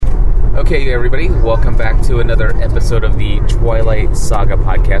Okay, everybody, welcome back to another episode of the Twilight Saga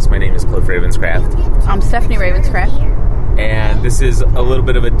podcast. My name is Cliff Ravenscraft. I'm Stephanie Ravenscraft. And this is a little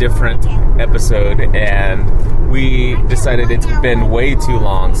bit of a different episode, and we decided it's been way too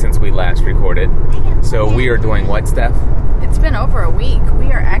long since we last recorded. So we are doing what, Steph? It's been over a week.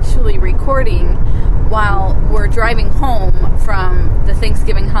 We are actually recording while we're driving home from the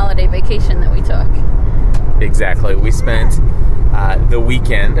Thanksgiving holiday vacation that we took. Exactly. We spent the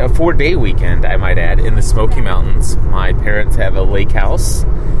weekend, a 4-day weekend, I might add, in the Smoky Mountains. My parents have a lake house,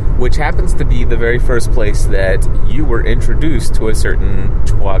 which happens to be the very first place that you were introduced to a certain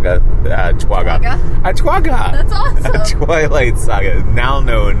Twaga. That's awesome. A Twilight Saga, now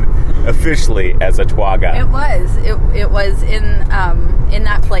known officially as a Twaga. It was in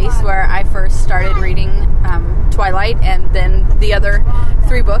that place where I first started reading Twilight, and then the other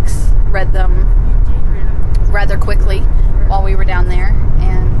 3 books, read them rather quickly while we were down there,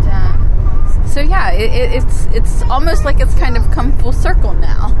 and so yeah, it's almost like it's kind of come full circle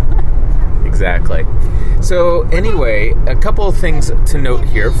now. Exactly. So anyway, a couple of things to note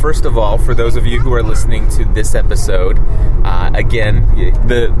here. First of all, for those of you who are listening to this episode, again,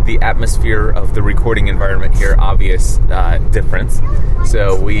 the atmosphere of the recording environment here, obvious difference.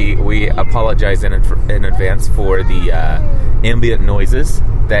 So we apologize in advance for the ambient noises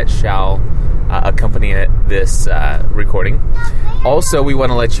that shall accompany this recording. Also, we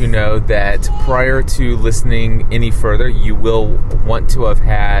want to let you know that prior to listening any further, you will want to have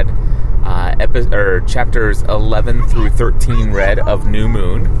had chapters 11 through 13 read of New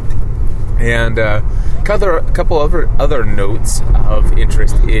Moon. And a couple other notes of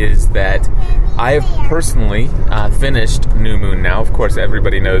interest is that I have personally finished New Moon now. Of course,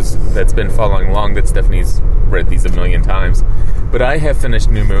 everybody knows that's been following along that Stephanie's read these a million times. But I have finished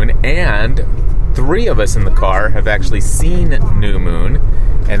New Moon, and 3 of us in the car have actually seen New Moon,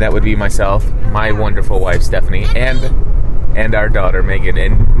 and that would be myself, my wonderful wife Stephanie, and our daughter Megan.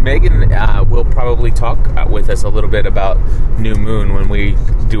 And Megan will probably talk with us a little bit about New Moon when we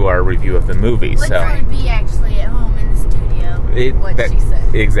do our review of the movie. Which would be actually at home in the studio. She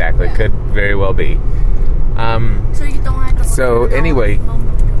said. Exactly, yeah. Could very well be. So you don't have to. So anyway.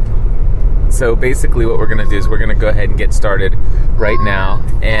 So basically what we're going to do is we're going to go ahead and get started right now.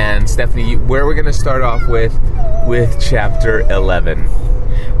 And Stephanie, where are we going to start off with Chapter 11?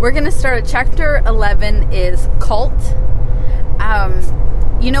 We're going to start at Chapter 11 is Cult.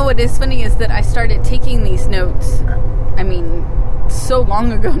 You know what is funny is that I started taking these notes, so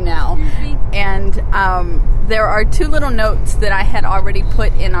long ago now. And there are 2 little notes that I had already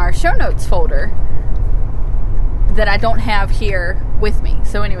put in our show notes folder that I don't have here with me.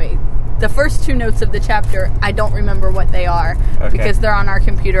 So anyway, the first 2 notes of the chapter, I don't remember what they are, okay, because they're on our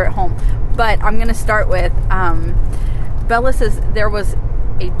computer at home. But I'm going to start with, Bella says, there was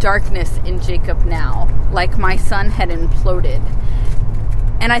a darkness in Jacob now, like my son had imploded.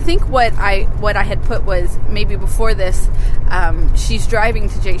 And I think what I had put was, maybe before this, she's driving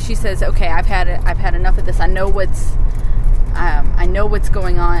to Jake. She says, okay, I've had enough of this. I know what's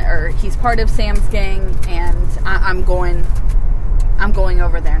going on, or he's part of Sam's gang, and I'm going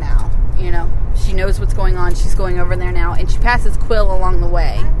over there now. You know, she knows what's going on. She's going over there now, and she passes Quill along the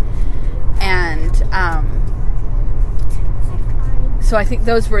way. And so I think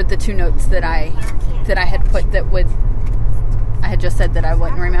those were the 2 notes that I had put I had just said that I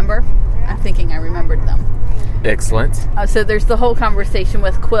wouldn't remember. I'm thinking I remembered them. Excellent. So there's the whole conversation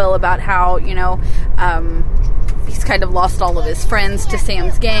with Quill about how, he's kind of lost all of his friends to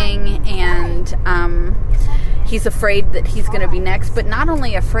Sam's gang, and he's afraid that he's going to be next. But not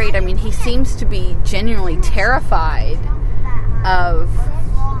only afraid, he seems to be genuinely terrified of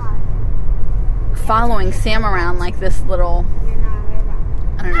following Sam around like this little,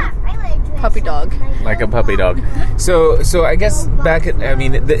 I don't know, puppy dog. Like a puppy dog. So I guess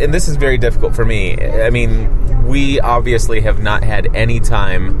and this is very difficult for me. We obviously have not had any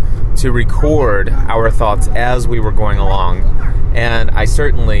time to record our thoughts as we were going along, and I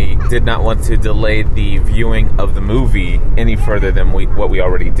certainly did not want to delay the viewing of the movie any further than what we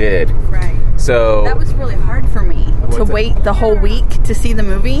already did. Right. So that was really hard for me to wait the whole week to see the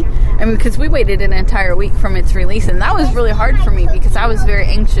movie. Because we waited an entire week from its release, and that was really hard for me because I was very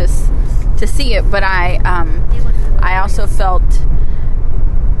anxious to see it. But I also felt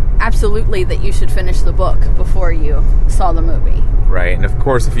absolutely that you should finish the book before you saw the movie. Right, and of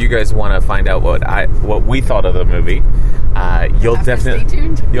course, if you guys want to find out what we thought of the movie, you'll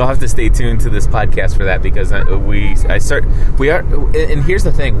have to stay tuned to this podcast for that, because we are. And here's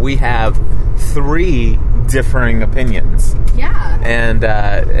the thing: we have 3 differing opinions Yeah.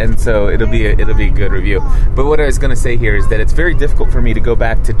 And so it'll be a good review. But what I was going to say here is that it's very difficult for me to go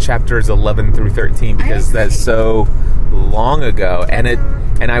back to chapters 11 through 13 because that's so long ago.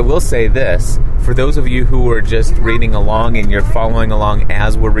 And I will say this, for those of you who are just reading along and you're following along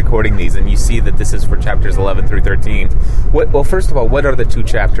as we're recording these, and you see that this is for chapters 11 through 13. Well, first of all, what are the 2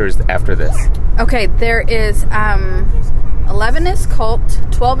 chapters after this? Okay, there is 11 is Cult,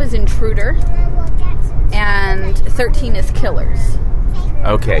 12 is Intruder, and 13 is Killers.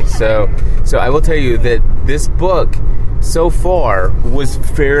 Okay, so I will tell you that this book so far was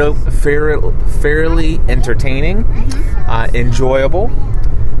fairly entertaining, enjoyable,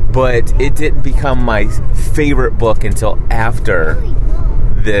 but it didn't become my favorite book until after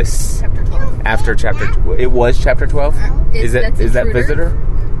this. Chapter 12. After chapter, it was chapter 12. Is that Visitor?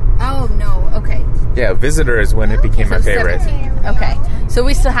 Oh no. Okay. Yeah, Visitor is when it became my favorite. 17. Okay, so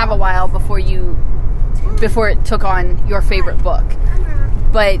we still have a while before it took on your favorite book,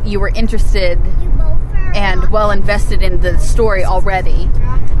 but you were interested and well invested in the story already.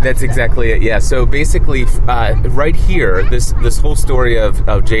 That's exactly it. Yeah. So basically, right here, this whole story of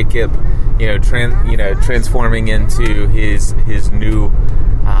Jacob, transforming into his new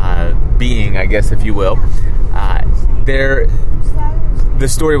being, I guess, if you will. The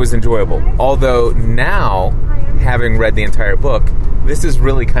story was enjoyable. Although now, having read the entire book, this is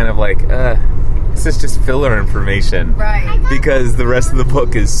really kind of like, this is just filler information. Right. Because the rest of the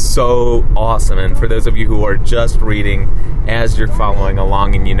book is so awesome. And for those of you who are just reading as you're following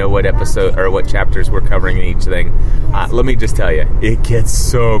along and you know what episode or what chapters we're covering in each thing, let me just tell you, it gets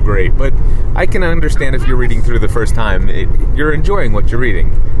so great. But I can understand if you're reading through the first time, you're enjoying what you're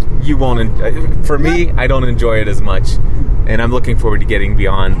reading. You won't. For me, I don't enjoy it as much. And I'm looking forward to getting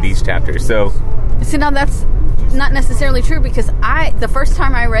beyond these chapters. So, see, now that's not necessarily true because the first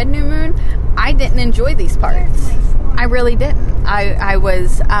time I read New Moon, I didn't enjoy these parts. I really didn't. I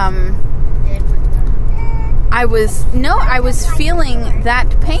was feeling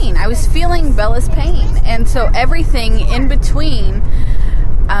that pain. I was feeling Bella's pain. And so everything in between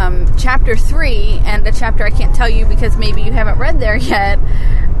chapter 3 and the chapter I can't tell you because maybe you haven't read there yet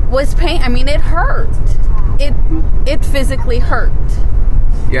was pain. I mean, it hurt. It physically hurt.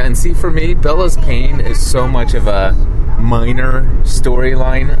 Yeah, and see, for me, Bella's pain is so much of a minor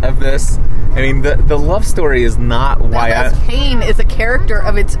storyline of this. I mean, the love story is not why Bella's pain is a character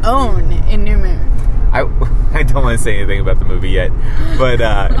of its own in New Moon. I don't want to say anything about the movie yet, but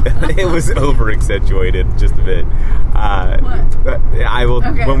it was over-accentuated just a bit. I will.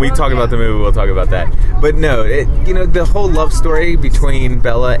 Okay, when we talk about the movie, we'll talk about that. But no, the whole love story between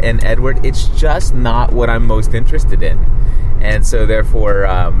Bella and Edward, it's just not what I'm most interested in. And so, therefore,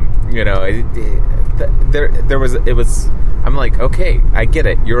 I'm like, okay, I get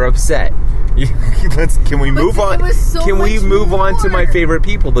it. You're upset. Can we move on? Can we move on to my favorite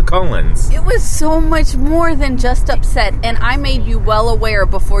people, the Cullens? It was so much more than just upset, and I made you well aware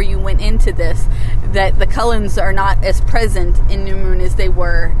before you went into this that the Cullens are not as present in New Moon as they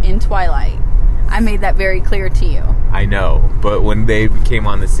were in Twilight. I made that very clear to you. I know, but when they came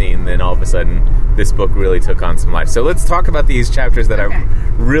on the scene, then all of a sudden this book really took on some life. So let's talk about these chapters that I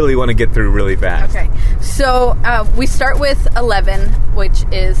really want to get through really fast. Okay, so we start with 11, which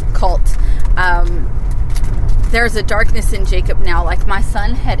is Cult. There's a darkness in Jacob now, like my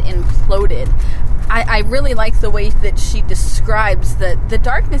son had imploded. I really like the way that she describes the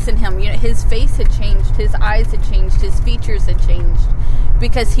darkness in him. His face had changed, his eyes had changed, his features had changed,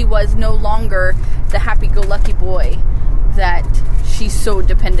 because he was no longer the happy-go-lucky boy that she so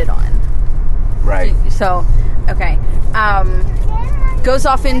depended on. Right. So, okay. Goes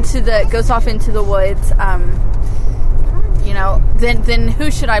off into the woods. Then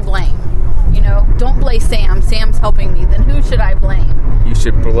who should I blame? Don't blame Sam. Sam's helping me. Then who should I blame? You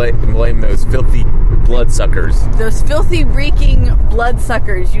should blame those filthy bloodsuckers. Those filthy, reeking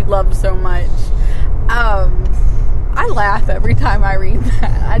bloodsuckers you love so much. I laugh every time I read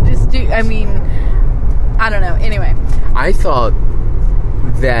that. I just do. I mean, I don't know. Anyway. I thought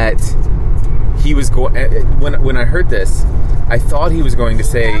that he was going... When I heard this, I thought he was going to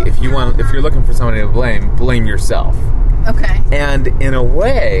say, if you're looking for somebody to blame yourself. Okay. And in a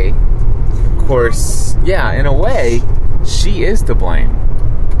way, of course, she is to blame.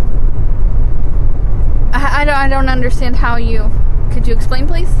 I don't understand how you... Could you explain,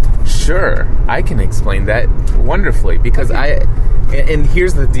 please? Sure, I can explain that wonderfully because and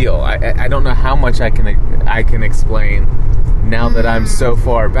here's the deal. I don't know how much I can explain now that I'm so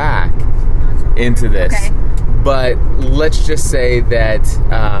far back into this. Okay. But let's just say that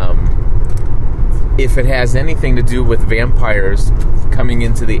if it has anything to do with vampires coming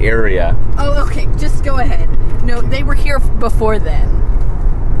into the area. Oh, okay. Just go ahead. No, they were here before then.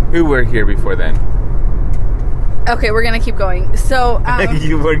 Who were here before then? Okay, we're gonna keep going. So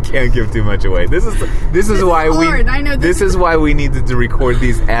You can't give too much away. This is why hard. I know this is why we needed to record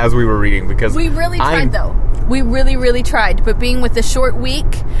these as we were reading, because we really tried though. We really, really tried. But being with the short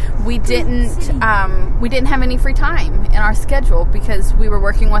week, we didn't have any free time in our schedule because we were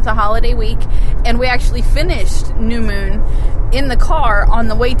working with a holiday week, and we actually finished New Moon in the car on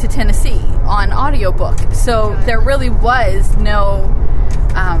the way to Tennessee on audiobook. So there really was no.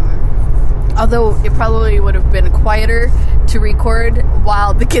 Although it probably would have been quieter to record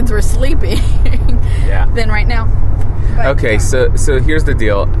while the kids were sleeping than right now. But, okay, so here's the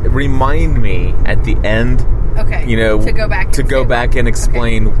deal. Remind me at the end. Okay. To go back and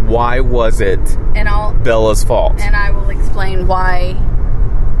explain why was it Bella's fault. And I will explain why.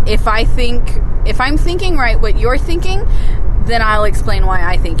 If I'm thinking right what you're thinking, then I'll explain why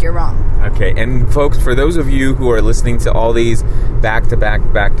I think you're wrong. Okay, and folks, for those of you who are listening to all these back to back,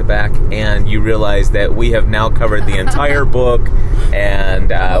 and you realize that we have now covered the entire book,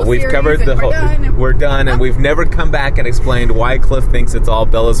 and we've covered the whole. We're done, and we've never come back and explained why Cliff thinks it's all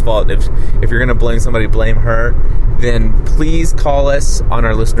Bella's fault. If you're going to blame somebody, blame her. Then please call us on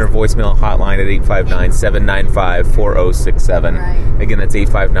our listener voicemail hotline at 859-795-4067. Right. Again, that's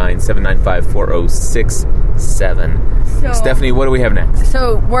 859-795-4067. So, Stephanie, what do we have next?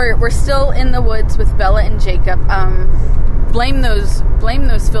 So we're still in the woods with Bella and Jacob. Blame those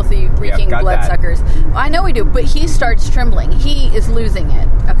filthy reeking bloodsuckers. Well, I know we do, but he starts trembling. He is losing it.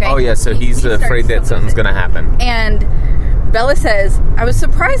 Okay. Oh yeah, so he's afraid that something's going to happen. And Bella says, "I was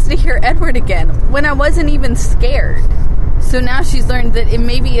surprised to hear Edward again when I wasn't even scared." So now she's learned that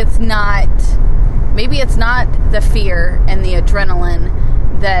maybe it's not the fear and the adrenaline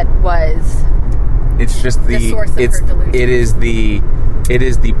that was. It's just the source of her delusion. It is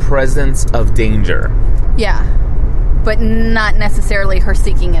the presence of danger. Yeah, but not necessarily her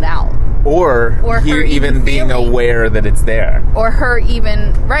seeking it out, or her even being aware that it's there, or her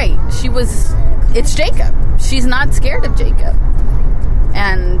even right. It's Jacob. She's not scared of Jacob,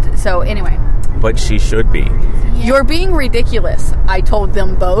 and so anyway. But she should be. You're being ridiculous, I told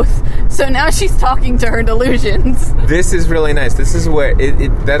them both. So now she's talking to her delusions. This is really nice. This is where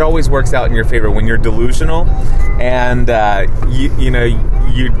that always works out in your favor when you're delusional, and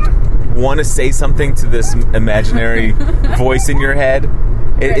you want to say something to this imaginary voice in your head.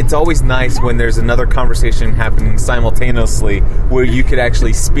 It's always nice when there's another conversation happening simultaneously where you could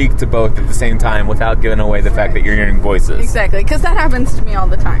actually speak to both at the same time without giving away the fact that you're hearing voices. Exactly, because that happens to me all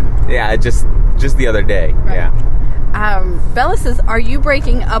the time. Yeah, just the other day. Right. Yeah. Bella says, "Are you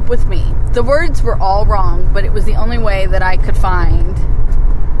breaking up with me?" The words were all wrong, but it was the only way that I could find.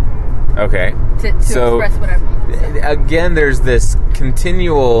 Okay. To express what I mean. Again, there's this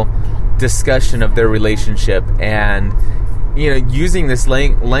continual discussion of their relationship and, using this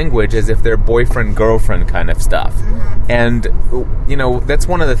language as if they're boyfriend-girlfriend kind of stuff. Mm-hmm. And, that's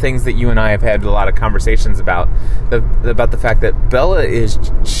one of the things that you and I have had a lot of conversations about the fact that Bella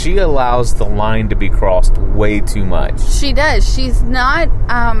she allows the line to be crossed way too much. She does. She's not,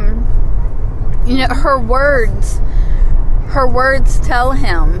 her words tell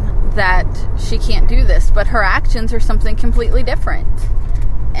him that she can't do this, but her actions are something completely different.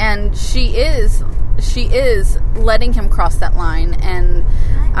 And she is letting him cross that line, and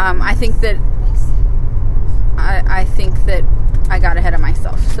I think that I got ahead of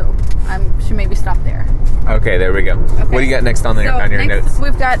myself, so I should maybe stop there. Okay, there we go. Okay. What do you got next on your notes?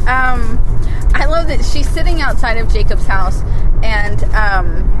 We've got I love that she's sitting outside of Jacob's house, and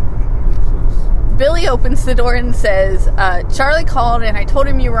Billy opens the door and says, "Charlie called and I told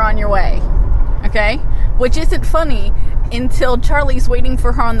him you were on your way." Okay, which isn't funny until Charlie's waiting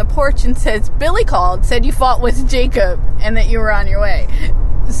for her on the porch and says, "Billy called, said you fought with Jacob and that you were on your way."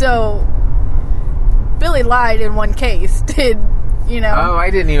 So Billy lied in one case. Oh, I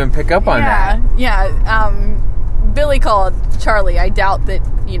didn't even pick up on that. Yeah. Billy called Charlie. I doubt that,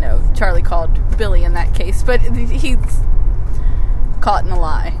 Charlie called Billy in that case, but he's caught in a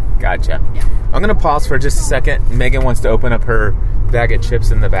lie. Gotcha. Yeah. I'm going to pause for just a second. Megan wants to open up her bag of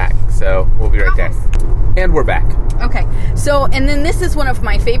chips in the back, so we'll be right there. And we're back. Okay. So, and then this is one of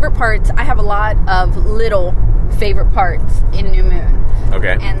my favorite parts. I have a lot of little favorite parts in New Moon.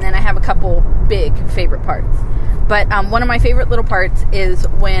 Okay. And then I have a couple big favorite parts. But one of my favorite little parts is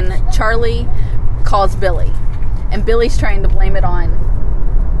when Charlie calls Billy. And Billy's trying to blame it on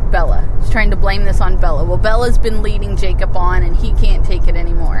Bella. He's trying to blame this on Bella. Well, Bella's been leading Jacob on, and he can't take it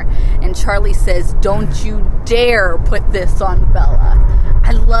anymore. And Charlie says, "Don't you dare put this on Bella."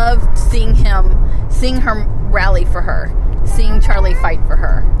 I loved seeing her rally for her. seeing Charlie fight for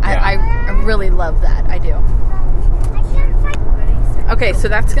her. Yeah. I really love that. I do. Okay, so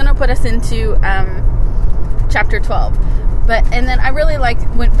that's going to put us into chapter 12. And then I really like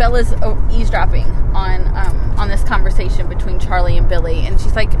when Bella's eavesdropping on this conversation between Charlie and Billy, and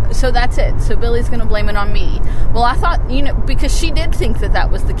she's like, so that's it. So Billy's going to blame it on me. Well, I thought, because she did think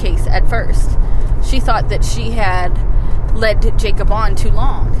that was the case at first. She thought that she had led Jacob on too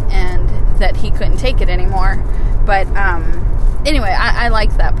long and that he couldn't take it anymore. But anyway, I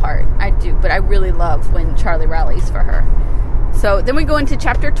like that part. I do. But I really love when Charlie rallies for her. So then we go into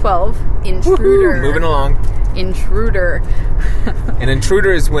chapter 12, Intruder. Woo-hoo, moving along. Intruder. An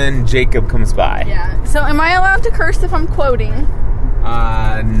intruder is when Jacob comes by. Yeah. So am I allowed to curse if I'm quoting?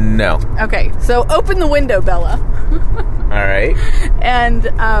 No. Okay. So open the window, Bella. All right.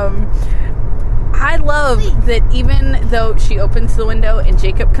 And I love that even though she opens the window and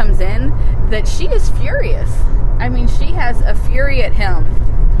Jacob comes in, that she is furious. I mean, she has a fury at him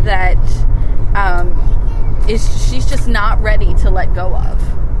that she's just not ready to let go of.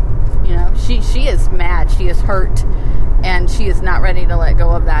 She is mad, she is hurt, and she is not ready to let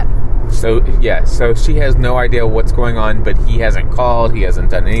go of that. So she has no idea what's going on, but he hasn't called, he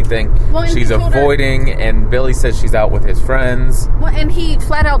hasn't done anything. Well, she's avoiding, and Billy says she's out with his friends. Well, and he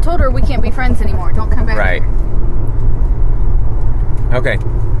flat out told her, we can't be friends anymore, don't come back. Right. Okay.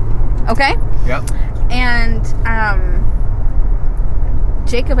 Yep. And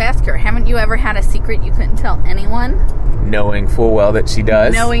Jacob asked her, haven't you ever had a secret you couldn't tell anyone? Knowing full well that she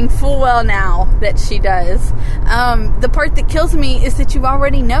does. Knowing full well now that she does. The part that kills me is that you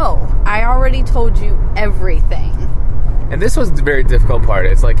already know. I already told you everything. And this was the very difficult part.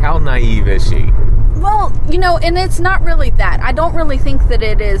 It's like, how naive is she? Well, and it's not really that. I don't really think that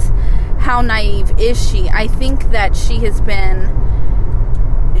it is how naive is she. I think that she has been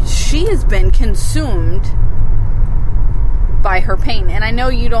consumed by her pain. And I know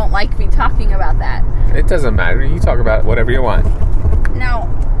you don't like me talking about that. It doesn't matter. You talk about whatever you want. Now,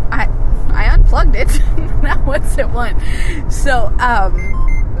 I unplugged it. Now what's it want? So,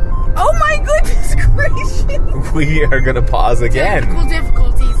 oh my goodness gracious. We are going to pause again. Technical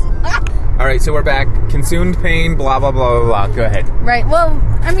difficulties. All right, so we're back. Consumed pain, blah, blah, blah, blah, blah. Go ahead. Right. Well,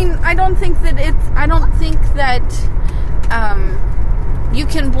 I mean, I don't think that you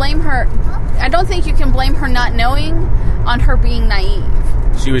can blame her. I don't think you can blame her not knowing on her being naive.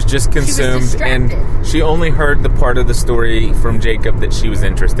 She was just consumed, and she only heard the part of the story from Jacob that she was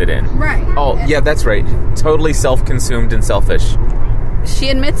interested in. Right. Oh, yeah, that's right. Totally self-consumed and selfish. She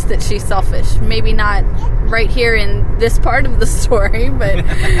admits that she's selfish. Maybe not right here in this part of the story, but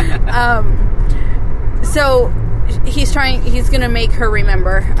so he's going to make her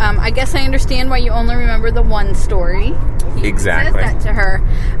remember. I guess I understand why you only remember the one story. He exactly. says that to her.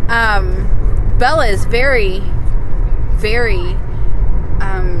 Bella is very, very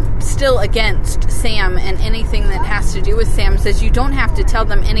still against Sam and anything that has to do with Sam. Says you don't have to tell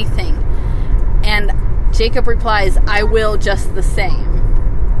them anything. And Jacob replies, I will just the same.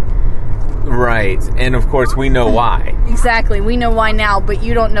 Right. And of course we know why. Exactly. We know why now, but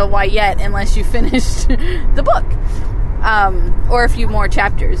you don't know why yet unless you finished the book. Or a few more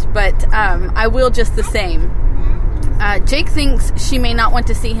chapters. But I will just the same. Jake thinks she may not want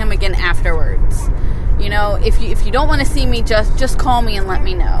to see him again afterwards. If you don't want to see me, just call me and let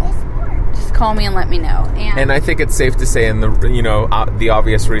me know. Just call me and let me know. And I think it's safe to say, the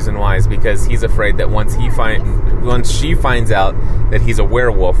obvious reason why is because he's afraid that once she finds out that he's a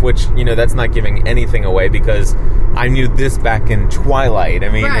werewolf, which that's not giving anything away because I knew this back in Twilight. I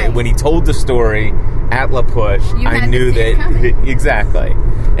mean, right. When he told the story at La Push, I knew that exactly.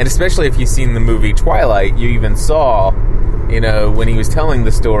 And especially if you've seen the movie Twilight, you even saw, when he was telling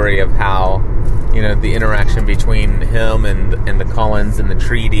the story of how. The interaction between him and the Cullens and the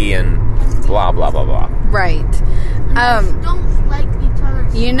treaty and blah, blah, blah, blah. Right. Don't like each other.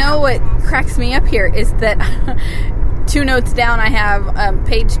 What cracks me up here is that 2 notes down I have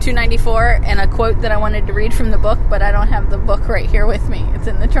page 294 and a quote that I wanted to read from the book, but I don't have the book right here with me. It's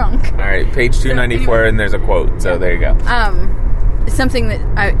in the trunk. All right, page 294 and there's a quote, so there you go. Something that,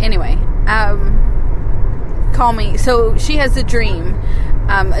 call me. So she has a dream.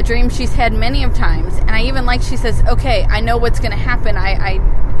 A dream she's had many of times, and I even like she says, okay, I know what's going to happen,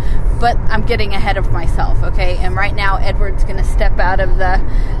 but I'm getting ahead of myself, okay, and right now Edward's going to step out of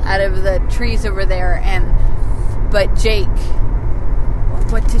the trees over there, but Jake,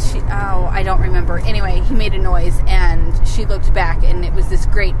 what did she, I don't remember, anyway, he made a noise, and she looked back, and it was this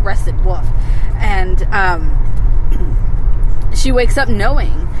great russet wolf, and she wakes up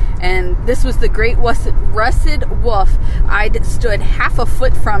knowing. And this was the great russet wolf I'd stood half a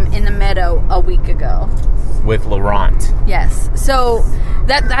foot from in the meadow a week ago. with Laurent. Yes. So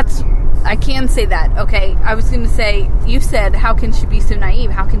that's I can say that. Okay. I was going to say, you said, how can she be so naive?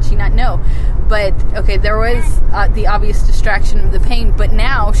 How can she not know? But okay, there was the obvious distraction of the pain, but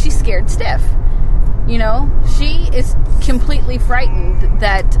now she's scared stiff. You know, she is completely frightened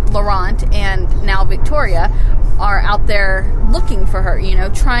that Laurent and now Victoria are out there looking for her, you know,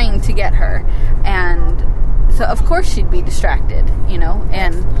 trying to get her. And so, of course, she'd be distracted, you know,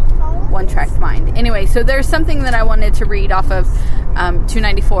 and one-tracked mind. Anyway, so there's something that I wanted to read off of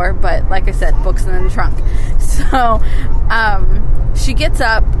 294, but like I said, books in the trunk. So she gets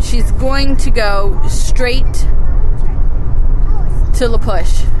up. She's going to go straight to La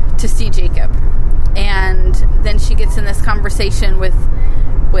Push to see Jacob. And then she gets in this conversation with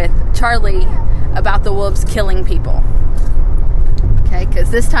Charlie about the wolves killing people. Okay, because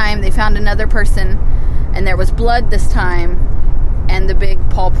this time they found another person, and there was blood this time, and the big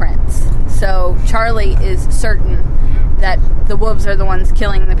paw prints. So Charlie is certain that the wolves are the ones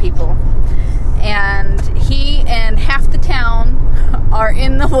killing the people. And he and half the town are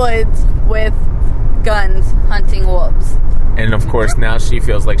in the woods with guns hunting wolves. And of course, now she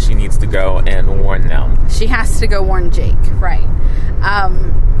feels like she needs to go and warn them. She has to go warn Jake, right.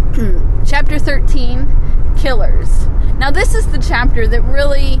 Chapter 13, Killers. Now this is the chapter that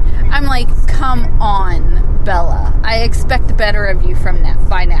really, I'm like, come on, Bella. I expect better of you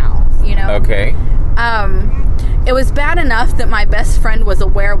by now, you know? Okay. It was bad enough that my best friend was a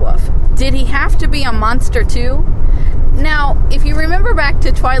werewolf. Did he have to be a monster too? Now, if you remember back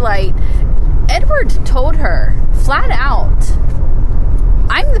to Twilight, Edward told her, flat out,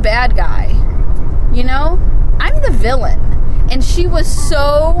 I'm the bad guy. You know? I'm the villain. And she was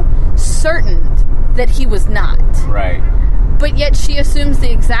so certain that he was not. Right. But yet she assumes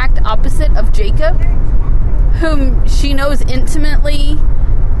the exact opposite of Jacob, whom she knows intimately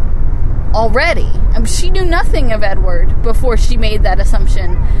already. She knew nothing of Edward before she made that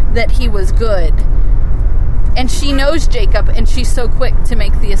assumption that he was good. And she knows Jacob, and she's so quick to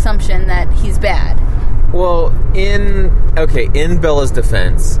make the assumption that he's bad. Well, in Bella's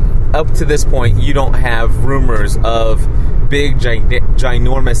defense, up to this point, you don't have rumors of big,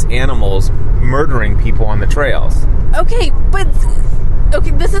 ginormous animals murdering people on the trails. Okay,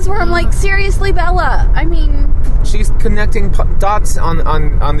 this is where I'm like, seriously, Bella? I mean, she's connecting dots on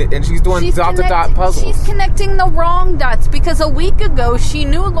the, and she's doing dot-to-dot puzzles. She's connecting the wrong dots, because a week ago she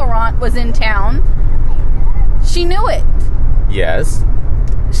knew Laurent was in town. She knew it. Yes.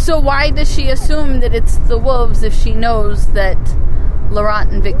 So why does she assume that it's the wolves if she knows that Laurent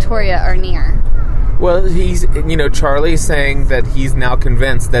and Victoria are near? Well, Charlie's saying that he's now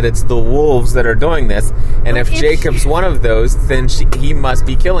convinced that it's the wolves that are doing this, and if Jacob's one of those, then he must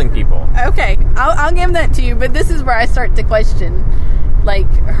be killing people. Okay, I'll give that to you, but this is where I start to question, like,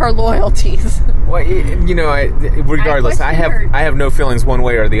 her loyalties. Well, regardless, I have no feelings one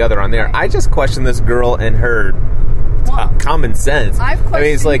way or the other on there. I just question this girl and her common sense. I've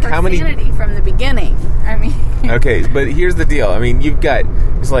questioned it's like, her sanity from the beginning. I mean... Okay, but here's the deal. I mean,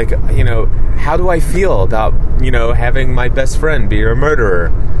 it's like, how do I feel about, having my best friend be a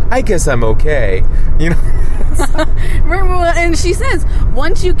murderer? I guess I'm okay. And she says,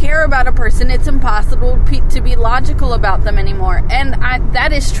 once you care about a person, it's impossible to be logical about them anymore. And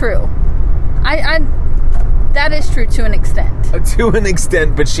that is true. That is true to an extent. To an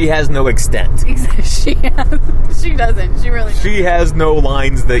extent, but she has no extent. She doesn't. She really doesn't. She has no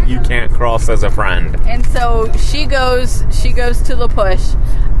lines that you can't cross as a friend. And so she goes to La Push.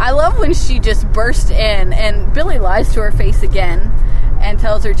 I love when she just bursts in, and Billy lies to her face again and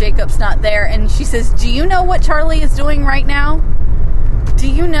tells her Jacob's not there. And she says, do you know what Charlie is doing right now? Do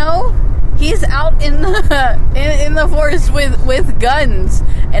you know? He's out in the forest with guns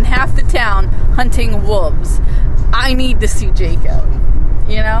and half the town hunting wolves. I need to see Jacob.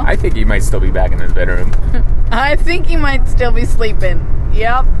 I think he might still be back in his bedroom. I think he might still be sleeping.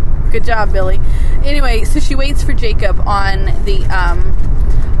 Yep. Good job, Billy. Anyway, so she waits for Jacob on the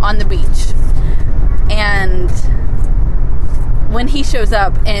beach. And when he shows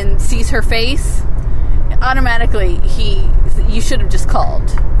up and sees her face, automatically you should have just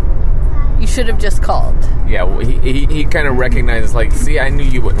called. You should have just called. Yeah, well, he kind of recognizes, like, see, I knew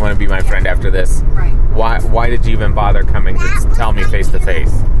you wouldn't want to be my friend after this. Right. Why did you even bother coming to tell me face to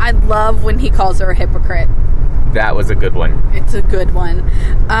face? I love when he calls her a hypocrite. That was a good one. It's a good one.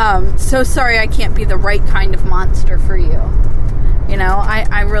 So sorry I can't be the right kind of monster for you.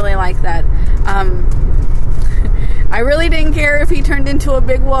 I really like that. I really didn't care if he turned into a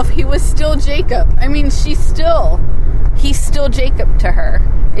big wolf. He was still Jacob. I mean, he's still Jacob to her.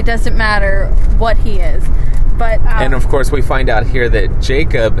 It doesn't matter what he is. But and of course we find out here that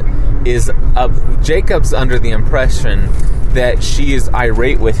Jacob is Jacob's under the impression that she is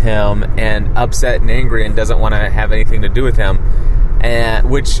irate with him and upset and angry and doesn't want to have anything to do with him,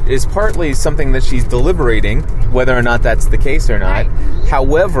 which is partly something that she's deliberating whether or not that's the case or not. Right.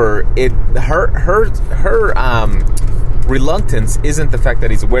 However, her reluctance isn't the fact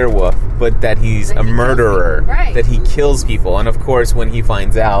that he's a werewolf, but that he's a murderer, right. that he kills people. And of course, when he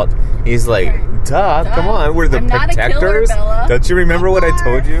finds out, he's like, duh, come on, we're the I'm protectors. Not a killer, Bella. Don't you remember what I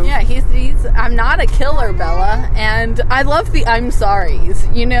told you? Yeah, he's I'm not a killer, Bella. And I love the I'm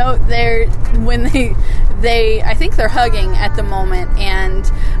sorries. You know, they I think they're hugging at the moment, and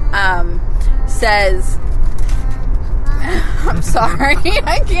says, I'm sorry,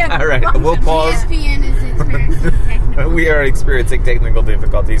 I can't. All right, we'll pause. ESPN is experiencing technical. We are experiencing technical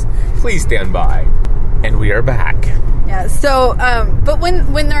difficulties. Please stand by. And we are back. Yeah, so, but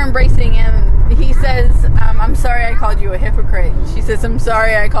when they're embracing him, he says, I'm sorry I called you a hypocrite. And she says, I'm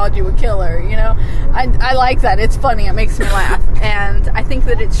sorry I called you a killer. You know, I like that. It's funny. It makes me laugh. And I think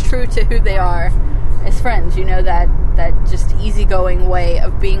that it's true to who they are as friends, you know, that just easygoing way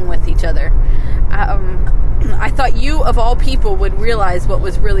of being with each other. I thought you, of all people, would realize what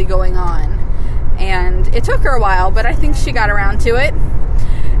was really going on. And it took her a while, but I think she got around to it.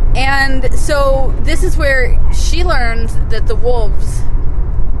 And so this is where she learns that the wolves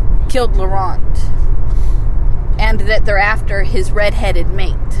killed Laurent and that they're after his redheaded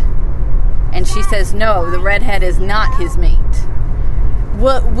mate. And she says, no, the redhead is not his mate.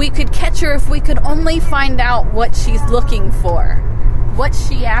 Well, we could catch her if we could only find out what she's looking for. What's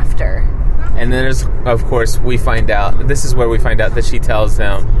she after? And then, of course, we find out, this is where we find out that she tells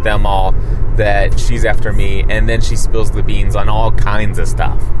them all that she's after me, and then she spills the beans on all kinds of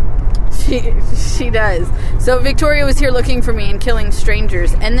stuff. She does. So Victoria was here looking for me and killing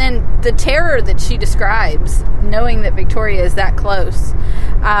strangers, and then the terror that she describes, knowing that Victoria is that close.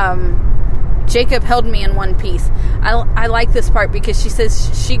 Jacob held me in one piece. I like this part because she says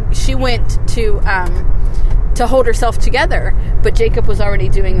she went to hold herself together, but Jacob was already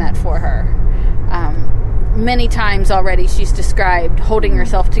doing that for her. Many times already she's described holding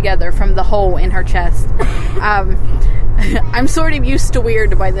herself together from the hole in her chest. I'm sort of used to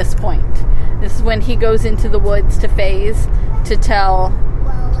weird by this point. This is when he goes into the woods to Faze to tell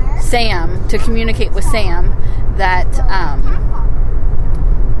Sam, to communicate with Sam that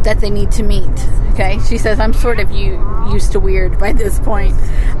they need to meet. Okay? She says, I'm sort of used to weird by this point.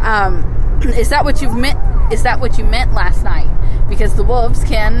 Is that what you meant last night? Because the wolves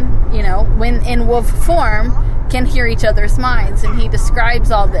can, you know, when in wolf form, can hear each other's minds. And he describes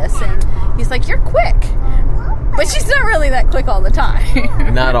all this. And he's like, you're quick. But she's not really that quick all the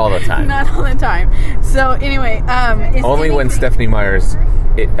time. Not all the time. Not all the time. So, anyway. Only when Stephanie Myers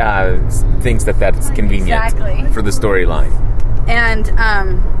thinks that that's convenient for the storyline. And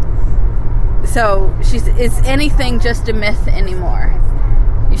so, is anything just a myth anymore?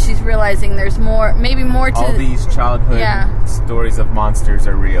 She's realizing there's more, maybe more to... All these childhood stories of monsters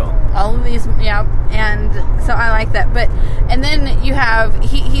are real. All of these, yeah. And so I like that. And then you have,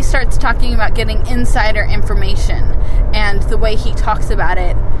 he starts talking about getting insider information. And the way he talks about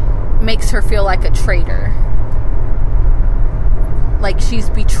it makes her feel like a traitor. Like she's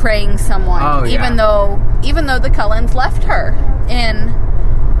betraying someone. Oh, yeah. Even though the Cullens left her.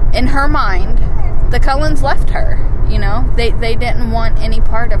 In her mind, the Cullens left her. You know, they didn't want any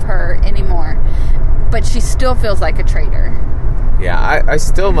part of her anymore. But she still feels like a traitor. Yeah, I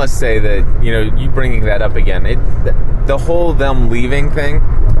still must say that, you know, you bringing that up again, the whole them leaving thing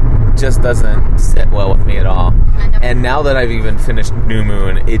just doesn't sit well with me at all. I know. And now that I've even finished New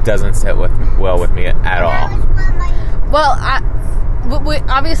Moon, it doesn't sit well with me at all. Well,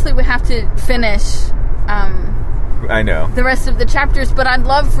 obviously we have to finish... I know. the rest of the chapters, but I'd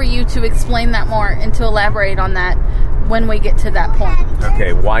love for you to explain that more and to elaborate on that when we get to that point.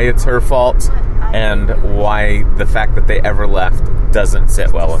 Okay, why it's her fault and why the fact that they ever left doesn't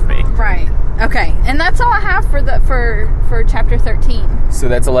sit well with me. Right. Okay. And that's all I have for chapter 13. So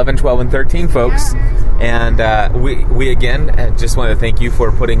that's 11, 12, and 13, folks. And we again just want to thank you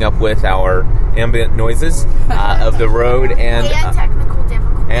for putting up with our ambient noises of the road and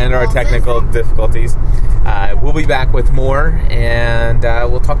our technical difficulties. We'll be back with more, and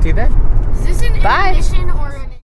we'll talk to you then. Is this an intermission or